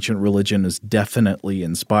from an ancient religion is definitely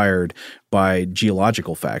inspired by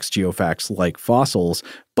geological facts, geofacts like fossils,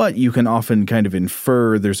 but you can often kind of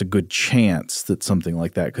infer there's a good chance that something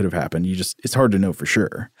like that could have happened. It's hard to know for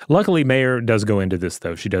sure. Luckily, Mayer does go into this,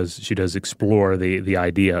 though. She does explore the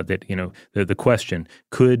idea that, the question,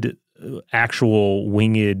 could actual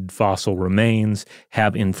winged fossil remains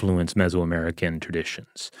have influenced Mesoamerican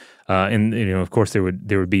traditions? And of course, there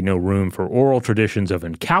would be no room for oral traditions of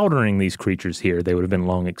encountering these creatures here. They would have been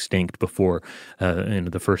long extinct before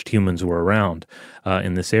the first humans were around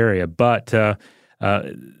in this area. But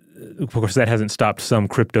of course, that hasn't stopped some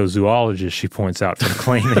cryptozoologists, she points out, from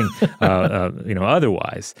claiming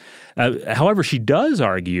otherwise. However, she does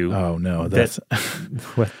argue. Oh no, that's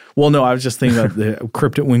well, no. I was just thinking about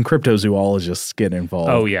when cryptozoologists get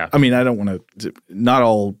involved. Oh yeah. I mean, I don't want to. Not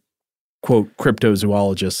all quote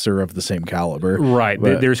cryptozoologists are of the same caliber, right?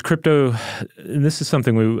 There's crypto. And this is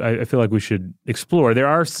something I feel like we should explore. There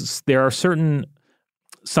are certain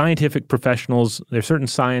scientific professionals, there are certain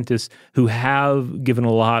scientists who have given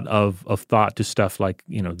a lot of thought to stuff like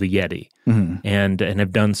the Yeti, and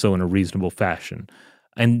have done so in a reasonable fashion,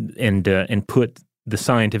 and put the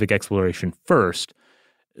scientific exploration first.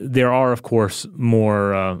 There are, of course,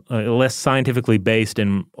 more less scientifically based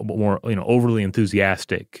and more overly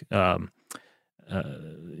enthusiastic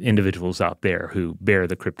individuals out there who bear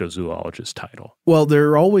the cryptozoologist title. Well, there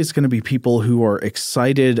are always going to be people who are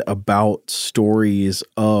excited about stories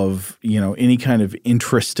of, any kind of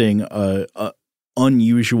interesting,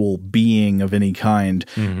 unusual being of any kind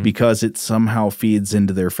because it somehow feeds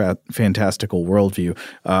into their fantastical worldview.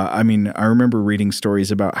 I remember reading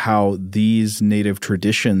stories about how these native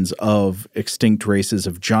traditions of extinct races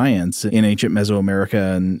of giants in ancient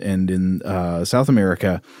Mesoamerica and in South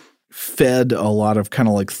America fed a lot of kind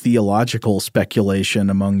of like theological speculation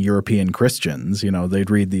among European Christians. They'd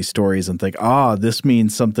read these stories and think, this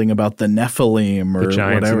means something about the Nephilim or the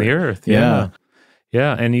giants whatever. of the earth.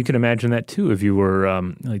 Yeah, and you can imagine that too if you were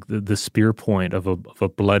like the spear point of a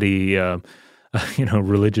bloody,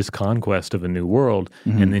 religious conquest of a new world,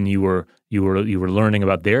 and then you were learning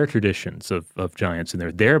about their traditions of giants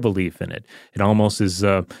and their belief in it. It almost is.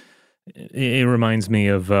 It reminds me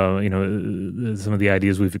of some of the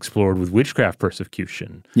ideas we've explored with witchcraft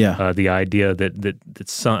persecution. Yeah, the idea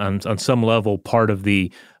that on some level part of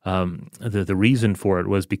the reason for it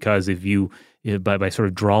was because if you by sort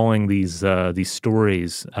of drawing these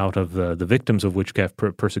stories out of the victims of witchcraft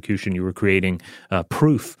persecution, you were creating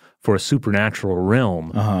proof for a supernatural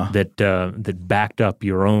realm that backed up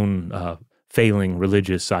your own failing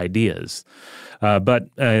religious ideas. But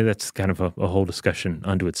that's kind of a whole discussion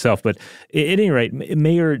unto itself. But at any rate,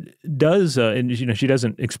 Mayer does, and she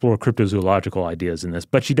doesn't explore cryptozoological ideas in this,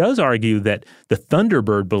 but she does argue that the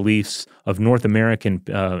Thunderbird beliefs of North American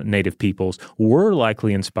native peoples were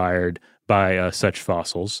likely inspired by such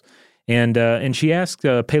fossils. And she asked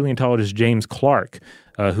paleontologist James Clark,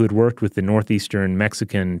 who had worked with the northeastern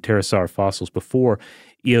Mexican pterosaur fossils before,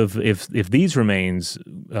 if these remains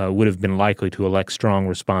would have been likely to elect strong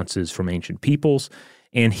responses from ancient peoples.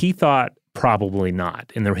 And he thought probably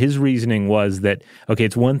not. And his reasoning was that, okay,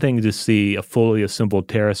 it's one thing to see a fully assembled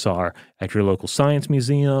pterosaur at your local science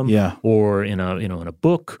museum or in a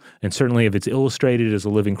book, and certainly if it's illustrated as a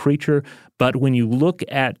living creature. But when you look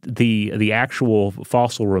at the actual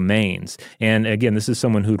fossil remains, and again, this is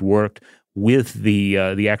someone who'd worked with the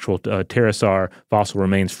actual pterosaur fossil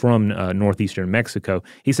remains from northeastern Mexico,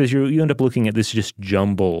 he says you end up looking at this just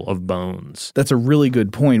jumble of bones. That's a really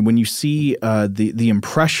good point. When you see the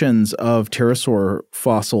impressions of pterosaur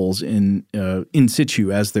fossils in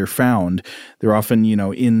situ as they're found, they're often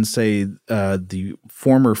in say the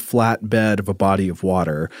former flat bed of a body of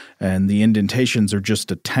water, and the indentations are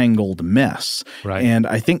just a tangled mess. Right. And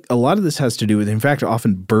I think a lot of this has to do with, in fact,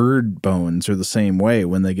 often bird bones are the same way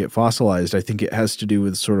when they get fossilized. I think it has to do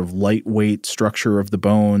with sort of lightweight structure of the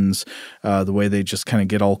bones, the way they just kind of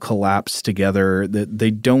get all collapsed together. That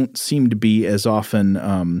they don't seem to be as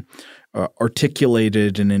often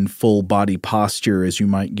articulated and in full body posture as you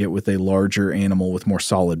might get with a larger animal with more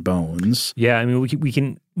solid bones. Yeah, I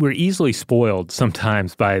mean, we're easily spoiled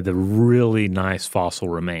sometimes by the really nice fossil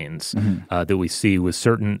remains that we see with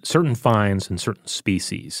certain finds and certain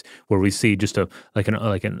species, where we see just a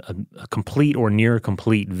complete or near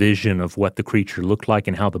complete vision of what the creature looked like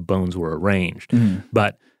and how the bones were arranged.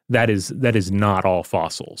 But that is not all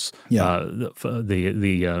fossils. Yeah. The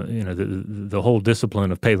whole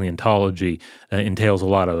discipline of paleontology entails a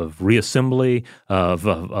lot of reassembly,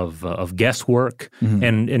 of guesswork,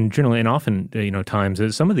 and generally and often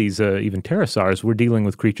times some of these even pterosaurs, we're dealing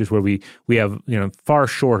with creatures where we have far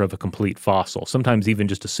short of a complete fossil, sometimes even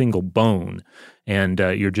just a single bone, and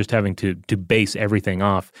you're just having to base everything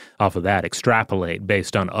off of that, extrapolate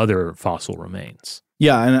based on other fossil remains.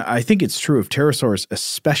 Yeah, and I think it's true of pterosaurs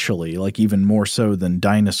especially, like even more so than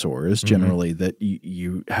dinosaurs generally, that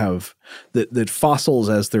you have that fossils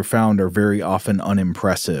as they're found are very often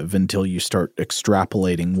unimpressive until you start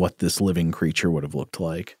extrapolating what this living creature would have looked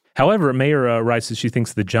like. However, Mayer writes that she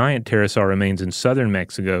thinks the giant pterosaur remains in southern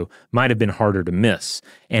Mexico might have been harder to miss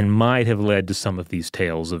and might have led to some of these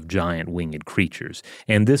tales of giant winged creatures.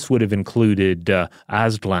 And this would have included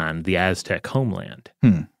Aztlan, the Aztec homeland.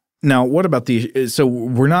 Now, what about so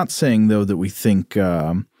we're not saying, though, that we think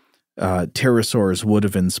pterosaurs would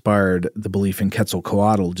have inspired the belief in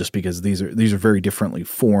Quetzalcoatl just because these are very differently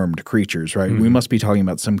formed creatures, right? We must be talking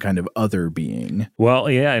about some kind of other being. Well,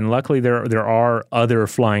 yeah, and luckily there are other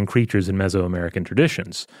flying creatures in Mesoamerican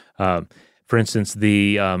traditions. For instance,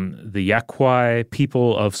 the Yaquai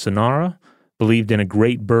people of Sonora believed in a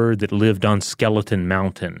great bird that lived on Skeleton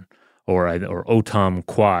Mountain, or Otam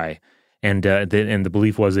Quai. And the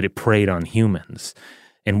belief was that it preyed on humans.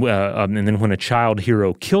 And then when a child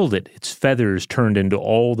hero killed it, its feathers turned into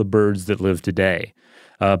all the birds that live today.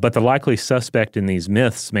 But the likely suspect in these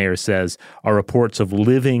myths, Mayer says, are reports of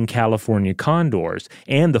living California condors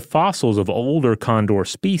and the fossils of older condor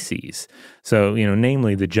species. So,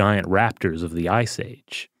 namely the giant raptors of the Ice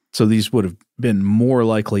Age. So these would have been more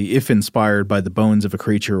likely, if inspired by the bones of a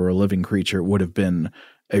creature or a living creature, would have been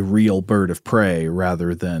a real bird of prey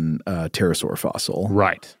rather than a pterosaur fossil.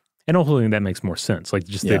 Right. And hopefully that makes more sense. Like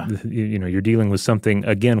just that, you're dealing with something,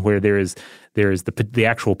 again, where there is the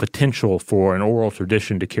actual potential for an oral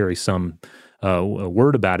tradition to carry some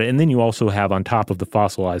word about it. And then you also have, on top of the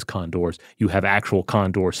fossilized condors, you have actual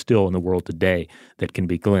condors still in the world today that can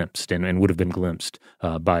be glimpsed and would have been glimpsed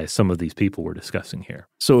by some of these people we're discussing here.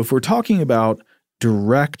 So if we're talking about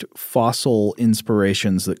direct fossil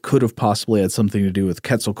inspirations that could have possibly had something to do with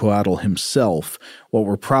Quetzalcoatl himself, what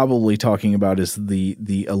we're probably talking about is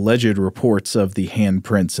the alleged reports of the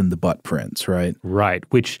handprints and the butt prints, right? Right,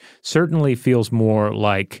 which certainly feels more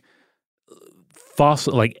like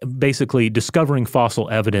fossil, like basically discovering fossil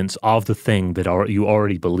evidence of the thing that you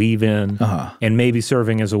already believe in, and maybe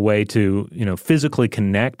serving as a way to physically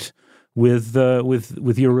connect with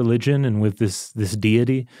your religion and with this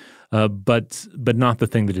deity. But not the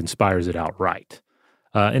thing that inspires it outright.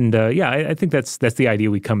 I think that's the idea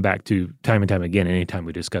we come back to time and time again anytime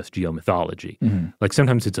we discuss geomythology. Like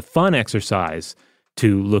sometimes it's a fun exercise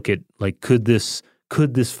to look at, like, could this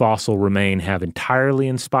fossil remain have entirely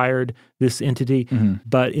inspired this entity?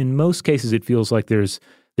 But in most cases it feels like there's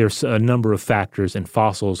a number of factors, and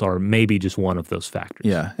fossils are maybe just one of those factors.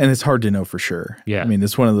 Yeah, and it's hard to know for sure. Yeah. I mean,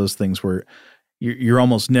 it's one of those things where you're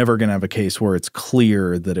almost never going to have a case where it's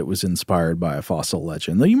clear that it was inspired by a fossil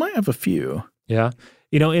legend, though you might have a few. Yeah.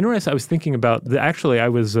 Interesting. I was thinking about actually, I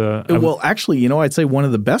was. I'd say one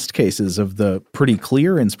of the best cases of the pretty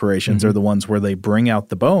clear inspirations are the ones where they bring out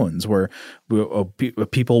the bones, where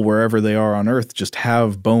people wherever they are on Earth just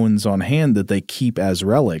have bones on hand that they keep as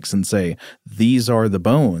relics and say, these are the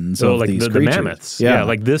bones of these creatures. The mammoths. Yeah,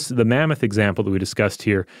 like the mammoth example that we discussed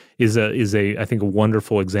here is I think a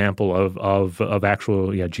wonderful example of actual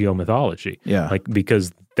geomythology. Yeah, like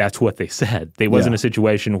because that's what they said. They wasn't a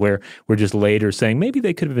situation where we're just later saying maybe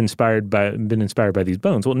they could have been inspired by these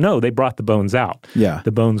bones. Well, no, they brought the bones out. Yeah.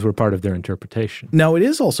 The bones were part of their interpretation. Now, it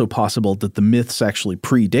is also possible that the myths actually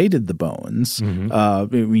predated the bones. I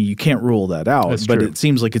mean, you can't rule that out, That's but true. it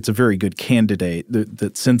seems like it's a very good candidate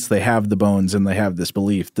that since they have the bones and they have this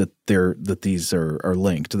belief that these are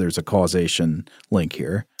linked, there's a causation link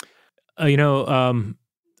here.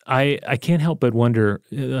 I can't help but wonder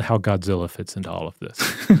how Godzilla fits into all of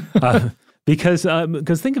this. Because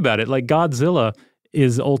think about it, like Godzilla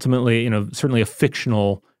is ultimately, certainly a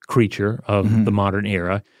fictional creature of the modern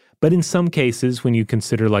era. But in some cases, when you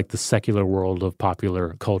consider like the secular world of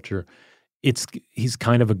popular culture, he's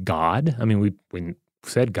kind of a god. I mean, we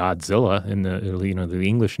said Godzilla in the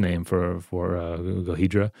English name for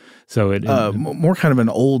Gohidra. So it more kind of an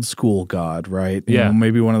old school god, right? Yeah,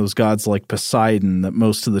 maybe one of those gods like Poseidon that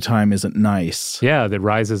most of the time isn't nice. Yeah, that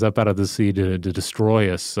rises up out of the sea to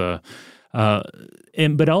destroy us.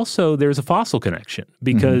 But also there's a fossil connection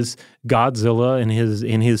because Godzilla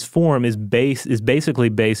in his form is basically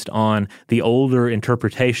based on the older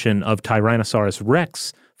interpretation of Tyrannosaurus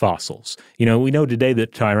Rex fossils. We know today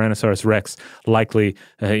that Tyrannosaurus rex likely,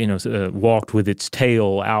 walked with its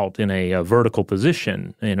tail out in a vertical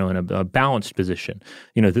position, in a balanced position,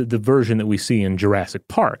 the version that we see in Jurassic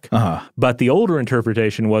Park. But the older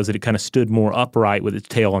interpretation was that it kind of stood more upright with its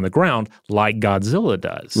tail on the ground like Godzilla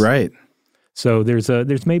does. Right. So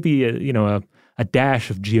there's maybe a dash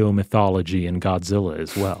of geomythology in Godzilla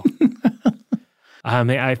as well.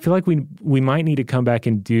 I feel like we might need to come back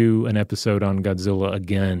and do an episode on Godzilla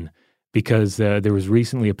again, because there was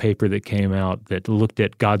recently a paper that came out that looked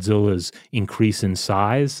at Godzilla's increase in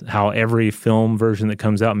size, how every film version that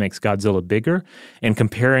comes out makes Godzilla bigger, and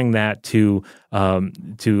comparing that to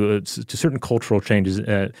certain cultural changes,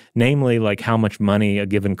 namely like how much money a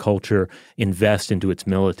given culture invests into its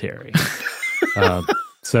military.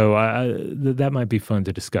 So that might be fun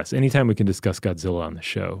to discuss. Anytime we can discuss Godzilla on the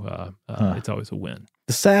show, it's always a win.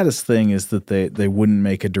 The saddest thing is that they wouldn't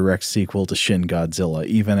make a direct sequel to Shin Godzilla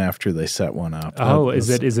even after they set one up.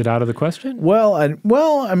 Is it out of the question? Well,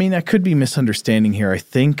 I could be misunderstanding here. I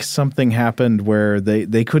think something happened where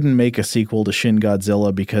they couldn't make a sequel to Shin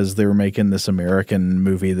Godzilla because they were making this American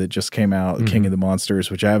movie that just came out, King of the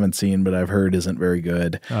Monsters, which I haven't seen, but I've heard isn't very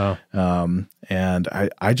good. And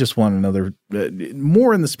I just want another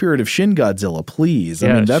more in the spirit of Shin Godzilla, please.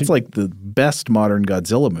 I mean, that's like the best modern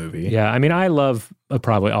Godzilla movie. Yeah, I mean, I love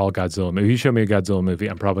probably all Godzilla movies. If you show me a Godzilla movie,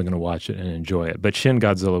 I'm probably going to watch it and enjoy it. But Shin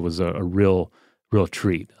Godzilla was a real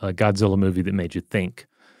treat, a Godzilla movie that made you think.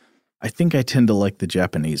 I think I tend to like the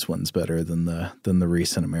Japanese ones better than the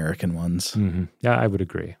recent American ones. Mm-hmm. Yeah, I would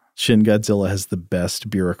agree. Shin Godzilla has the best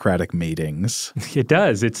bureaucratic meetings. It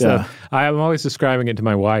does. I'm always describing it to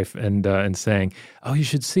my wife and saying, "Oh, you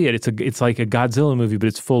should see it. It's like a Godzilla movie, but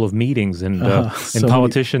it's full of meetings and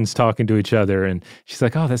politicians talking to each other." And she's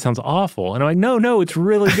like, "Oh, that sounds awful." And I'm like, "No, it's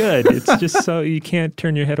really good. It's just so you can't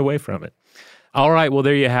turn your head away from it." All right, well,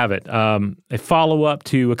 there you have it. A follow-up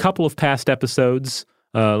to a couple of past episodes,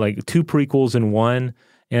 like 2 prequels and 1.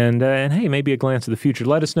 And hey, maybe a glance at the future.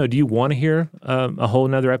 Let us know. Do you want to hear a whole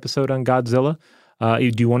nother episode on Godzilla?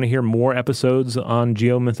 Do you want to hear more episodes on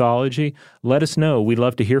geomythology? Let us know. We'd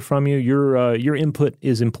love to hear from you. Your input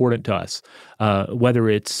is important to us, whether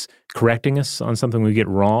it's correcting us on something we get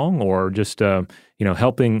wrong or just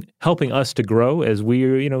helping us to grow as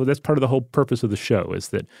we that's part of the whole purpose of the show, is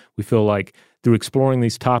that we feel like through exploring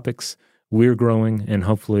these topics, we're growing, and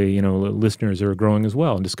hopefully, listeners are growing as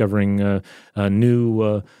well and discovering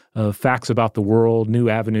new facts about the world, new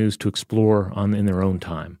avenues to explore in their own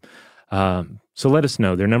time. So let us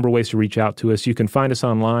know. There are a number of ways to reach out to us. You can find us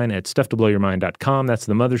online at stufftoblowyourmind.com. That's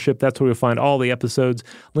the mothership. That's where you'll find all the episodes,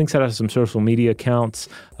 links out to some social media accounts,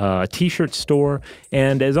 a T-shirt store.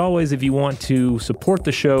 And as always, if you want to support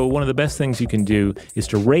the show, one of the best things you can do is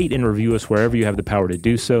to rate and review us wherever you have the power to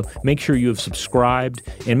do so. Make sure you have subscribed,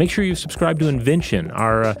 and make sure you've subscribed to Invention,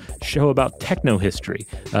 our show about techno history.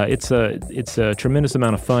 It's a tremendous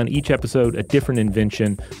amount of fun. Each episode, a different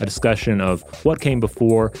invention, a discussion of what came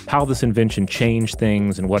before, how this invention changed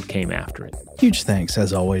things, and what came after it. Huge thanks,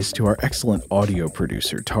 as always, to our excellent audio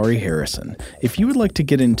producer, Tari Harrison. If you would like to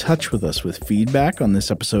get in touch with us with feedback on this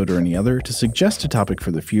episode or any other, to suggest a topic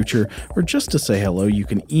for the future, or just to say hello, you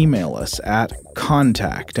can email us at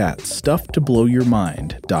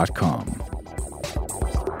contact@stufftoblowyourmind.com.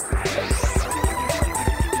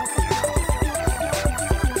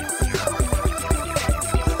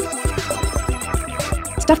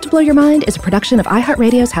 Stuff to Blow Your Mind is a production of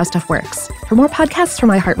iHeartRadio's How Stuff Works. For more podcasts from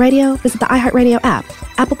iHeartRadio, visit the iHeartRadio app,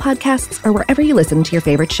 Apple Podcasts, or wherever you listen to your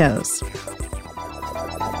favorite shows.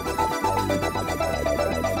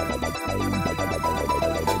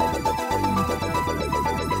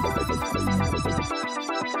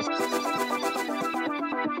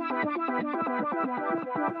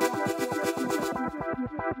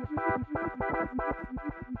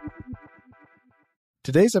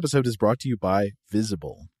 Today's episode is brought to you by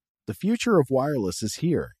Visible. The future of wireless is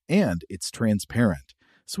here, and it's transparent.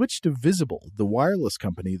 Switch to Visible, the wireless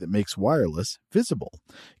company that makes wireless visible.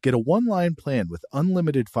 Get a one-line plan with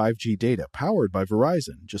unlimited 5G data powered by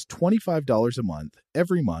Verizon, just $25 a month,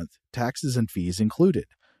 every month, taxes and fees included.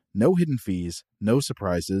 No hidden fees, no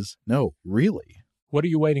surprises, no, really. What are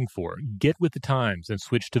you waiting for? Get with the times and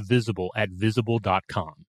switch to Visible at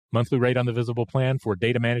Visible.com. Monthly rate on the Visible plan. For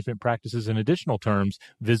data management practices and additional terms,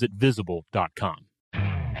 visit Visible.com.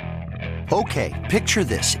 Okay, picture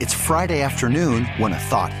this. It's Friday afternoon when a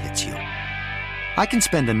thought hits you. I can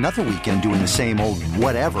spend another weekend doing the same old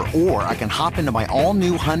whatever, or I can hop into my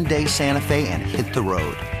all-new Hyundai Santa Fe and hit the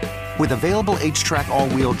road. With available H-Track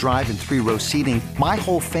all-wheel drive and 3-row seating, my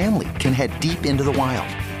whole family can head deep into the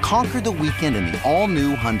wild. Conquer the weekend in the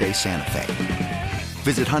all-new Hyundai Santa Fe.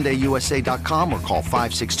 Visit HyundaiUSA.com or call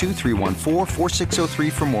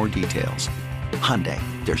 562-314-4603 for more details. Hyundai,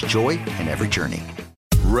 there's joy in every journey.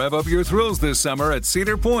 Rev up your thrills this summer at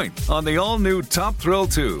Cedar Point on the all-new Top Thrill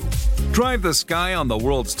 2. Drive the sky on the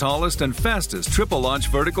world's tallest and fastest triple-launch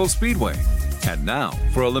vertical speedway. And now,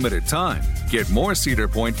 for a limited time, get more Cedar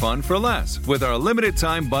Point fun for less with our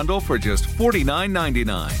limited-time bundle for just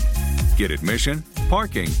 $49.99. Get admission,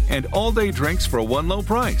 parking, and all-day drinks for one low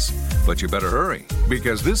price. But you better hurry,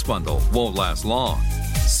 because this bundle won't last long.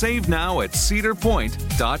 Save now at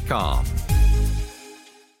cedarpoint.com.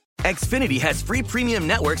 Xfinity has free premium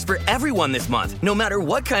networks for everyone this month, no matter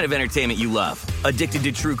what kind of entertainment you love. Addicted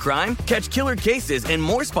to true crime? Catch killer cases and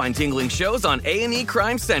more spine-tingling shows on A&E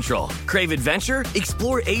Crime Central. Crave adventure?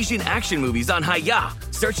 Explore Asian action movies on Hi-YAH.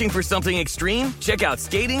 Searching for something extreme? Check out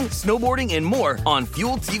skating, snowboarding, and more on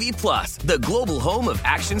Fuel TV Plus, the global home of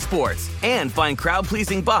action sports. And find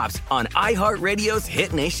crowd-pleasing bops on iHeartRadio's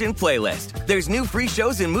Hit Nation playlist. There's new free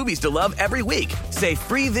shows and movies to love every week. Say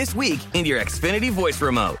free this week in your Xfinity voice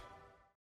remote.